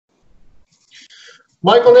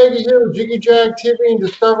Michael Nagy here with Jiggy Jag TV and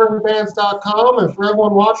DiscoveringBands.com. And for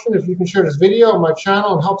everyone watching, if you can share this video on my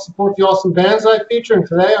channel and help support the awesome bands I feature. And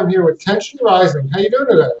today I'm here with Tension Rising. How you doing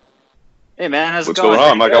today? Hey man, how's it going? What's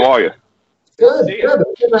going on, Mike? How are you? Good, good.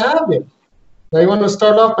 Good to have you. Now you want to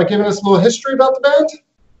start off by giving us a little history about the band?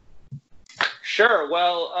 Sure.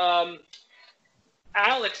 Well,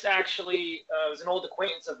 Alex actually was an old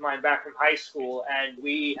acquaintance of mine back from high school, and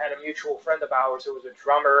we had a mutual friend of ours who was a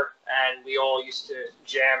drummer, and we all used to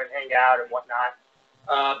jam and hang out and whatnot.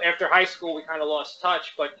 After high school, we kind of lost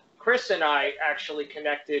touch, but Chris and I actually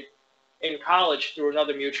connected in college through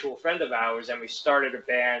another mutual friend of ours, and we started a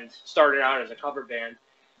band, started out as a cover band,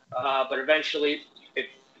 but eventually it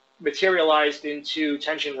materialized into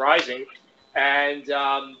Tension Rising, and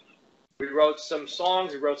we wrote some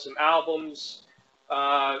songs, we wrote some albums.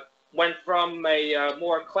 Went from a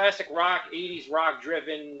more classic rock, 80s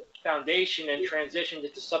rock-driven foundation and transitioned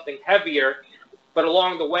into something heavier. But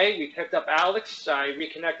along the way, we picked up Alex. I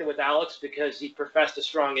reconnected with Alex because he professed a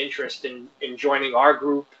strong interest in joining our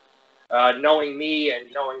group, knowing me and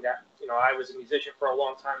knowing that I was a musician for a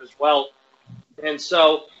long time as well. And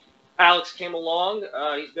so Alex came along.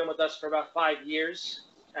 He's been with us for about 5 years,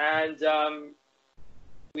 and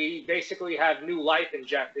we basically have new life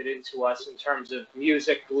injected into us in terms of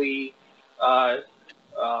musically, in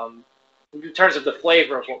terms of the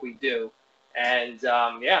flavor of what we do. And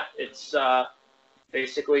yeah, it's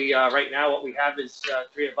basically right now what we have is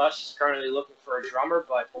 3 of us currently looking for a drummer,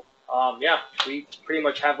 but yeah, we pretty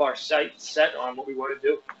much have our sights set on what we want to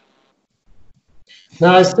do.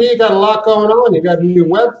 Now I see you got a lot going on. You got a new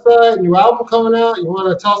website, new album coming out. You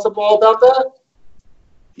want to tell us all about that?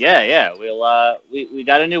 Yeah. We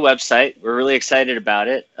got a new website. We're really excited about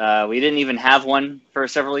it. We didn't even have one for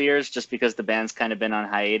several years just because the band's kind of been on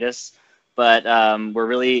hiatus. But we're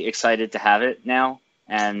really excited to have it now,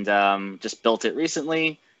 and just built it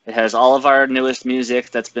recently. It has all of our newest music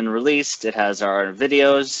that's been released. It has our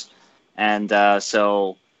videos, and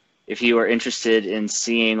so if you are interested in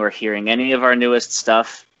seeing or hearing any of our newest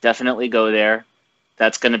stuff, definitely go there.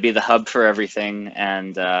 That's going to be the hub for everything,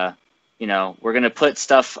 and we're going to put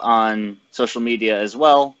stuff on social media as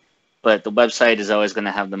well, but the website is always going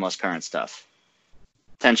to have the most current stuff.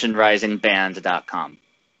 TensionRisingBand.com.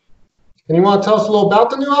 And you want to tell us a little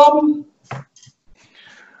about the new album?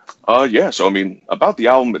 Yeah, so I mean, about the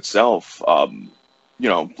album itself,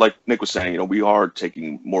 like Nick was saying, we are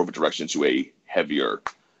taking more of a direction to a heavier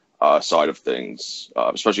side of things,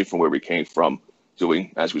 especially from where we came from,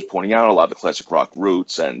 doing, as he was pointing out, a lot of the classic rock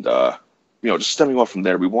roots, and just stemming off from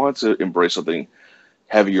there, we wanted to embrace something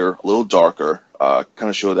heavier, a little darker, kind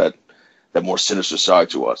of show that more sinister side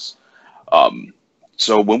to us.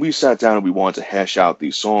 So when we sat down and we wanted to hash out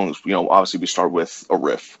these songs, obviously we start with a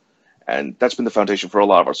riff, and that's been the foundation for a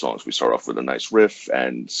lot of our songs. We start off with a nice riff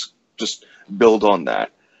and just build on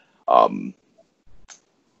that. And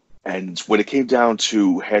when it came down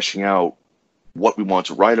to hashing out what we want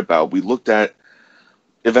to write about, we looked at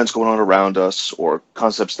events going on around us or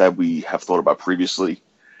concepts that we have thought about previously,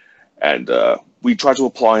 and we try to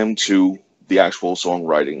apply them to the actual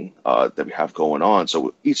songwriting that we have going on.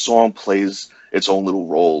 So each song plays its own little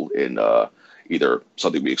role in either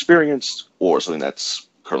something we experienced or something that's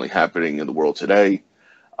currently happening in the world today,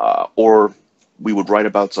 or we would write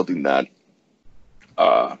about something that's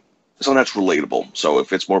relatable. So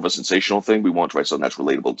if it's more of a sensational thing, we want to write something that's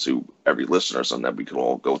relatable to every listener, something that we can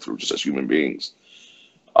all go through just as human beings.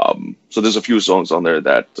 So there's a few songs on there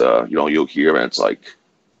that you'll hear, and it's like,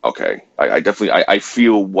 okay, I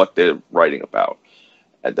feel what they're writing about.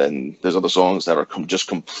 And then there's other songs that are just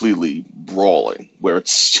completely brawling, where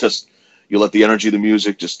it's just you let the energy of the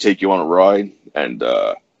music just take you on a ride, and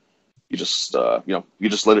you just let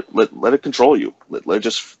it control you, let it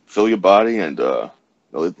just fill your body, and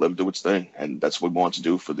let it do its thing. And that's what we want to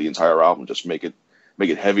do for the entire album, just make it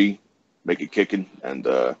heavy, make it kicking, and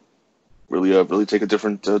really take a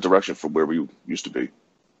different direction from where we used to be.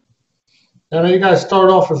 I know you guys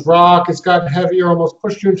started off with rock. It's gotten heavier, almost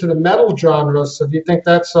pushed you into the metal genre. So do you think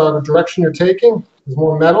that's the direction you're taking? Is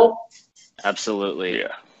more metal? Absolutely.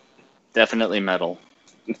 Yeah. Definitely metal.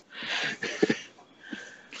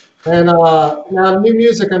 And now new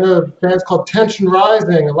music, I know the band's called Tension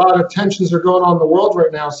Rising. A lot of tensions are going on in the world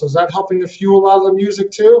right now. So is that helping to fuel a lot of the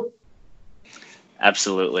music too?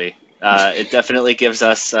 Absolutely. It definitely gives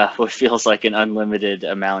us what feels like an unlimited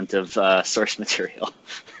amount of source material.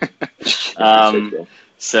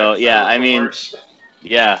 So yeah, I mean,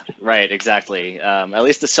 yeah, right, exactly. At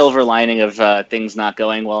least the silver lining of things not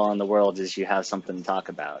going well in the world is you have something to talk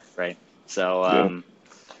about, right? So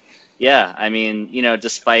yeah, I mean,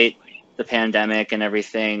 despite the pandemic and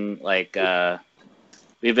everything, like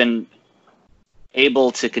we've been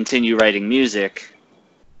able to continue writing music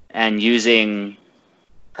and using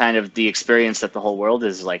kind of the experience that the whole world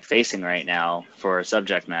is like facing right now for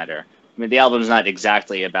subject matter. I mean, the album's not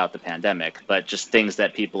exactly about the pandemic, but just things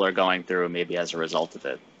that people are going through maybe as a result of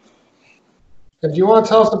it. And do you want to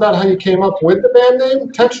tell us about how you came up with the band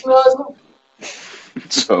name, Tension Rising?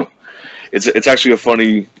 So it's actually a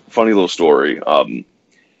funny little story. I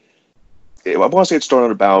want to say it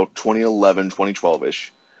started about 2011,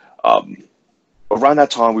 2012-ish. Around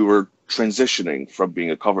that time, we were transitioning from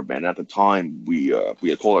being a cover band. At the time, we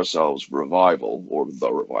had called ourselves Revival, or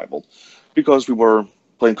The Revival, because we were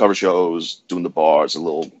playing cover shows, doing the bars, and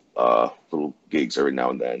little gigs every now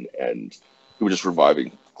and then, and we were just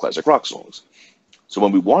reviving classic rock songs. So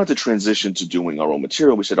when we wanted to transition to doing our own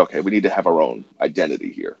material, we said, okay, we need to have our own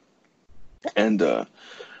identity here. And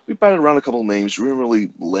we batted around a couple of names. We didn't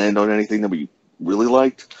really land on anything that we really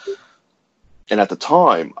liked. And at the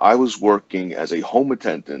time, I was working as a home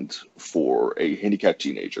attendant for a handicapped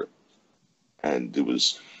teenager. And it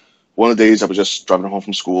was one of the days I was just driving home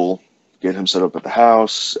from school, getting him set up at the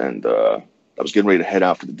house, and I was getting ready to head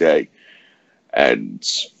out for the day. And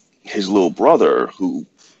his little brother, who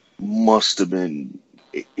must have been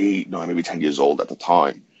 8, 9, maybe 10 years old at the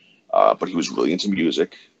time, but he was really into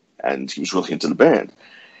music, and he was really into the band.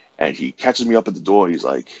 And he catches me up at the door. He's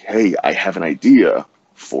like, hey, I have an idea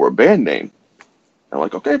for a band name. And I'm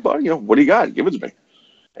like, okay, bud, what do you got? Give it to me.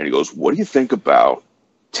 And he goes, what do you think about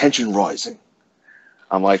Tension Rising?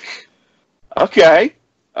 I'm like, okay.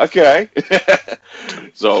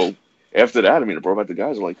 So after that, I brought back the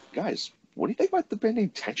guys. I'm like, guys, what do you think about the band name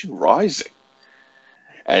Tension Rising?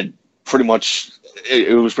 And pretty much,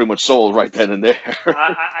 it was pretty much sold right then and there.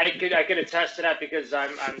 I could attest to that, because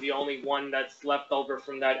I'm the only one that's left over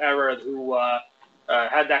from that era who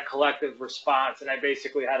had that collective response, and I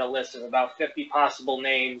basically had a list of about 50 possible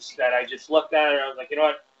names that I just looked at, and I was like, you know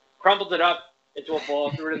what, crumpled it up into a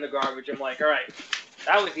ball, threw it in the garbage. I'm like, all right,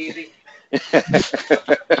 that was easy.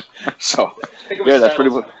 So yeah, that's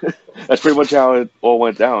pretty much how it all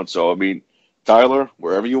went down. So Tyler,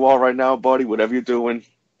 wherever you are right now, buddy, whatever you're doing,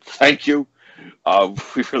 thank you.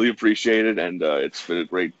 We really appreciate it, and it's been a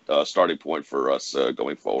great starting point for us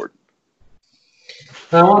going forward.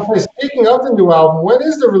 Now, I want to say, speaking of the new album, when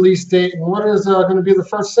is the release date, and what is going to be the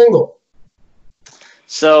first single?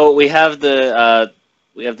 So we have the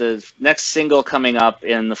next single coming up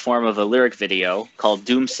in the form of a lyric video called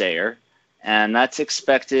Doomsayer, and that's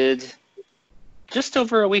expected just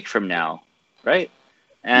over a week from now, right?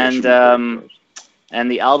 And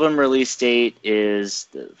the album release date is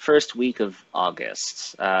the first week of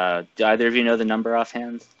August. Do either of you know the number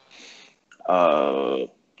offhand?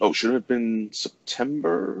 Should it have been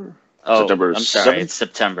September? Oh, September I'm sorry, 7th? it's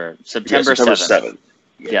September. Yeah, September 7th.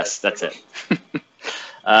 Yeah. Yes, that's it.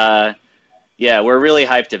 Yeah, we're really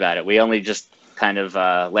hyped about it. We only just kind of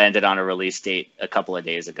landed on a release date a couple of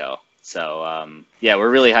days ago. So, yeah, we're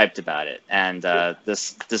really hyped about it. And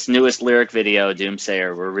this newest lyric video,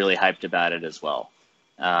 Doomsayer, we're really hyped about it as well.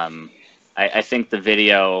 I think the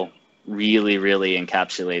video really, really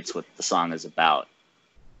encapsulates what the song is about.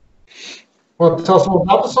 Want to tell us more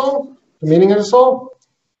about the song? The meaning of the song?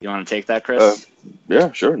 You want to take that, Chris?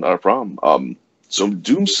 Yeah, sure, not a problem. So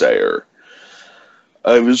Doomsayer,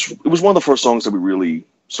 it was one of the first songs that we really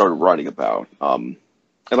started writing about. And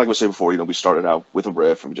like I said before, we started out with a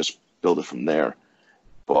riff and we just built it from there.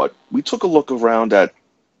 But we took a look around at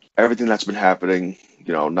everything that's been happening,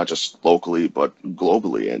 not just locally but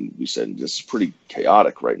globally, and we said this is pretty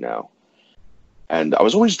chaotic right now. And I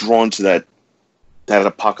was always drawn to that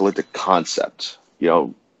apocalyptic concept,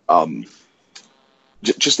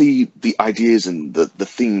 just the ideas and the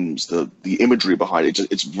themes, the imagery behind it.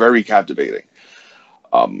 It's very captivating.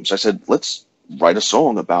 So I said, let's write a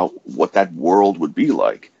song about what that world would be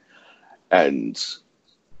like. And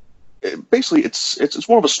basically, it's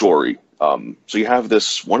more of a story. So you have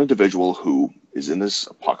this one individual who is in this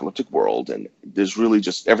apocalyptic world, and there's really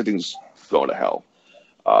just everything's going to hell.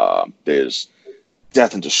 There's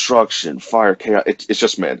death and destruction, fire, chaos. It's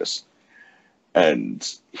just madness. And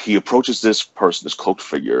he approaches this person, this cloaked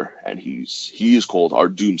figure, and he is called our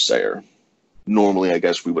Doomsayer. Normally, I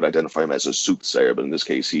guess we would identify him as a soothsayer, but in this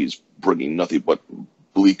case, he's bringing nothing but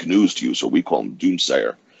bleak news to you, so we call him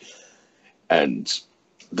Doomsayer. And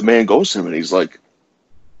the man goes to him, and he's like,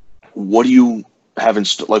 "What do you have in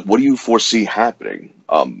what do you foresee happening?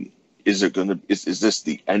 Is this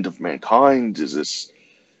the end of mankind? Is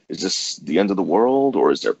this the end of the world,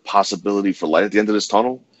 or is there possibility for light at the end of this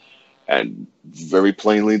tunnel?" And very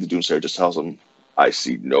plainly, the Doomsayer just tells him, "I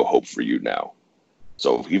see no hope for you now."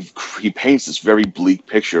 So he paints this very bleak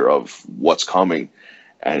picture of what's coming,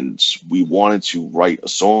 And we wanted to write a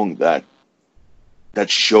song that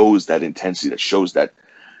shows that intensity, that shows that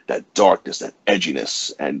darkness, that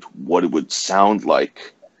edginess, and what it would sound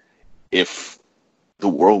like if the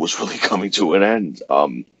world was really coming to an end.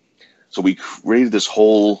 So we created this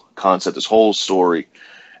whole concept, this whole story,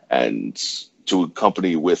 and to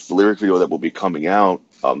accompany with the lyric video that will be coming out,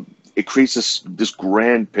 it creates this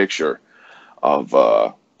grand picture of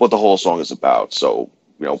what the whole song is about. So,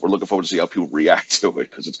 you know, we're looking forward to see how people react to it,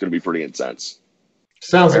 because it's going to be pretty intense.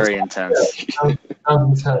 Sounds very intense. Sounds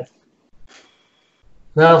intense.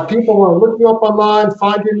 Now, if people want to look you up online,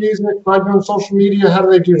 find your music, find you on social media, how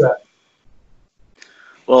do they do that?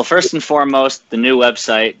 Well, first and foremost, the new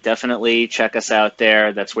website. Definitely check us out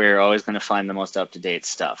there. That's where you're always going to find the most up-to-date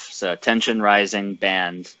stuff. So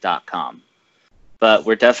tensionrisingband.com. But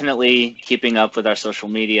we're definitely keeping up with our social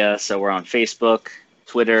media. So we're on Facebook,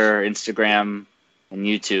 Twitter, Instagram, and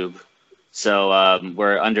YouTube. So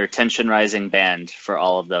we're under Tension Rising Band for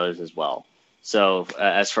all of those as well. So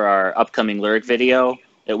as for our upcoming lyric video,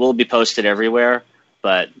 it will be posted everywhere.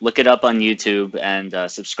 But look it up on YouTube and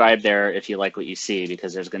subscribe there if you like what you see,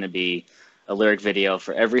 because there's going to be a lyric video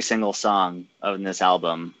for every single song of this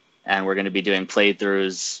album. And we're going to be doing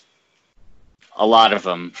playthroughs, a lot of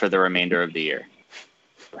them, for the remainder of the year.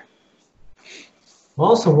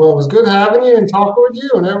 Awesome. Well, it was good having you and talking with you,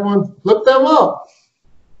 and everyone look them up.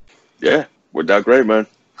 Yeah, worked out great, man.